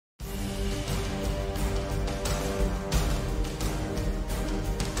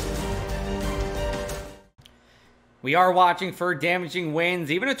We are watching for damaging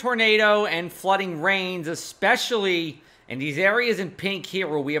winds, even a tornado and flooding rains, especially in these areas in pink here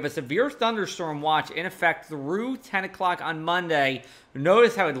where we have a severe thunderstorm watch in effect through 10 o'clock on Monday.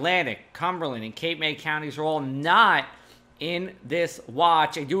 Notice how Atlantic, Cumberland, and Cape May counties are all not in this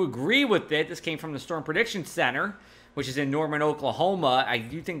watch. I do agree with it. This came from the Storm Prediction Center, which is in Norman, Oklahoma. I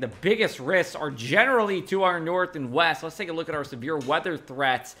do think the biggest risks are generally to our north and west. Let's take a look at our severe weather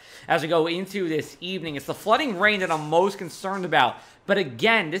threats as we go into this evening. It's the flooding rain that I'm most concerned about. But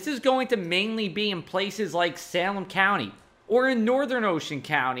again, this is going to mainly be in places like Salem County or in Northern Ocean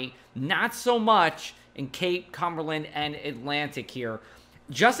County, not so much in Cape, Cumberland, and Atlantic here.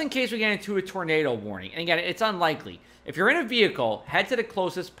 Just in case we get into a tornado warning. And again, it's unlikely. If you're in a vehicle, head to the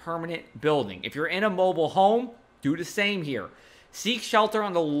closest permanent building. If you're in a mobile home, do the same here. Seek shelter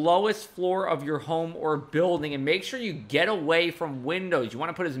on the lowest floor of your home or building and make sure you get away from windows. You want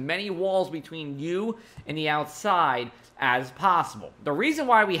to put as many walls between you and the outside as possible. The reason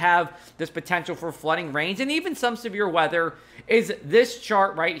why we have this potential for flooding rains and even some severe weather is this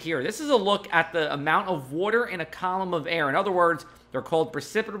chart right here. This is a look at the amount of water in a column of air. In other words, they're called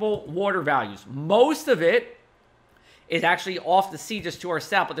precipitable water values. Most of it is actually off the sea just to our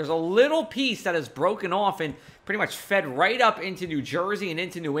south, but there's a little piece that is broken off and pretty much fed right up into New Jersey and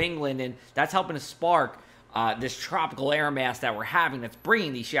into New England, and that's helping to spark this tropical air mass that we're having that's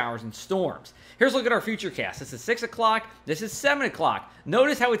bringing these showers and storms. Here's a look at our future cast. This is 6 o'clock. This is 7 o'clock.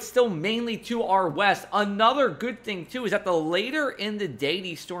 Notice how it's still mainly to our west. Another good thing, too, is that the later in the day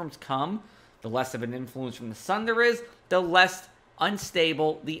these storms come, the less of an influence from the sun there is, the less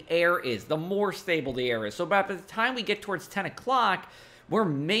unstable the air is, the more stable the air is. So by the time we get towards 10 o'clock, we're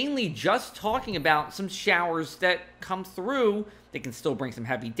mainly just talking about some showers that come through. They can still bring some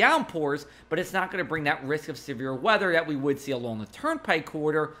heavy downpours, but it's not going to bring that risk of severe weather that we would see along the Turnpike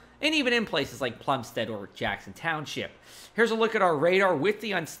Corridor and even in places like Plumstead or Jackson Township. Here's a look at our radar with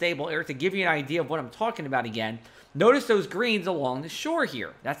the unstable air to give you an idea of what I'm talking about again. Notice those greens along the shore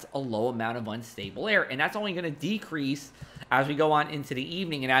here. That's a low amount of unstable air, and that's only going to decrease as we go on into the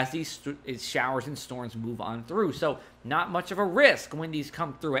evening and as these showers and storms move on through. So not much of a risk when these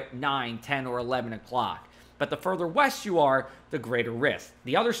come through at 9, 10, or 11 o'clock. But the further west you are, the greater risk.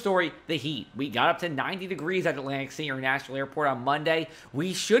 The other story, the heat. We got up to 90 degrees at Atlantic City International Airport on Monday.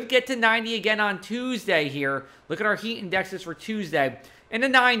 We should get to 90 again on Tuesday here. Look at our heat indexes for Tuesday. In the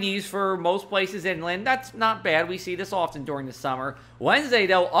 90s for most places inland. That's not bad. We see this often during the summer. Wednesday,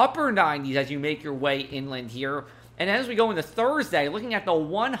 though, upper 90s as you make your way inland here. And as we go into Thursday, looking at the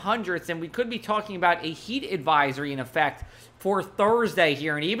 100ths, and we could be talking about a heat advisory in effect for Thursday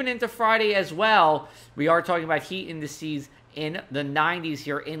here, and even into Friday as well. We are talking about heat indices in the 90s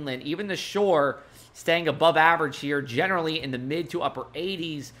here inland. Even the shore staying above average here, generally in the mid to upper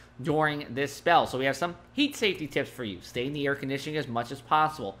 80s during this spell. So we have some heat safety tips for you. Stay in the air conditioning as much as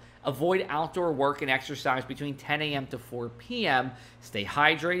possible. Avoid outdoor work and exercise between 10 a.m. to 4 p.m. Stay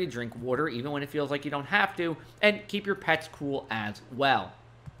hydrated, drink water even when it feels like you don't have to, and keep your pets cool as well.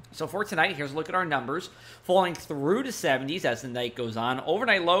 So for tonight, here's a look at our numbers. Falling through the 70s as the night goes on.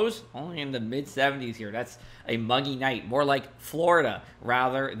 Overnight lows only in the mid-70s here. That's a muggy night, more like Florida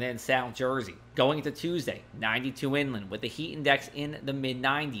rather than South Jersey. Going into Tuesday, 92 inland with the heat index in the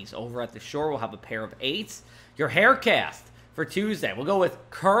mid-90s. Over at the shore, we'll have a pair of 8s. Your hair cast for Tuesday, we'll go with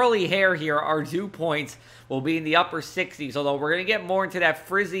curly hair here. Our dew points will be in the upper 60s, although we're going to get more into that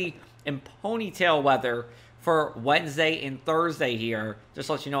frizzy and ponytail weather for Wednesday and Thursday here. Just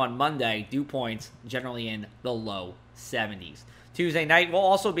to let you know, on Monday, dew points generally in the low 70s. Tuesday night will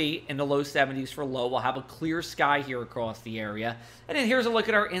also be in the low 70s for low. We'll have a clear sky here across the area. And then here's a look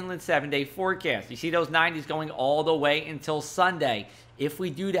at our inland 7-day forecast. You see those 90s going all the way until Sunday. If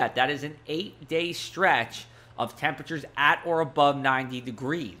we do that, that is an 8-day stretch of temperatures at or above 90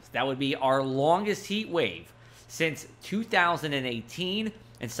 degrees. That would be our longest heat wave since 2018,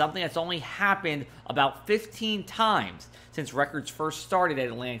 and something that's only happened about 15 times since records first started at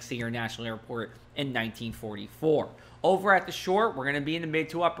Atlantic City International Airport in 1944. Over at the shore, we're going to be in the mid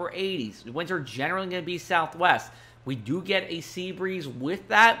to upper 80s. The winds are generally going to be southwest. We do get a sea breeze with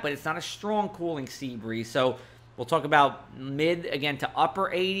that, but it's not a strong cooling sea breeze. So we'll talk about mid, again, to upper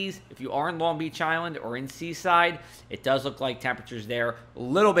 80s. If you are in Long Beach Island or in Seaside, it does look like temperatures there a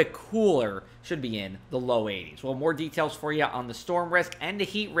little bit cooler, should be in the low 80s. Well, more details for you on the storm risk and the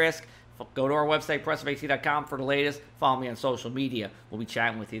heat risk. Go to our website, pressofac.com, for the latest. Follow me on social media. We'll be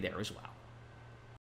chatting with you there as well.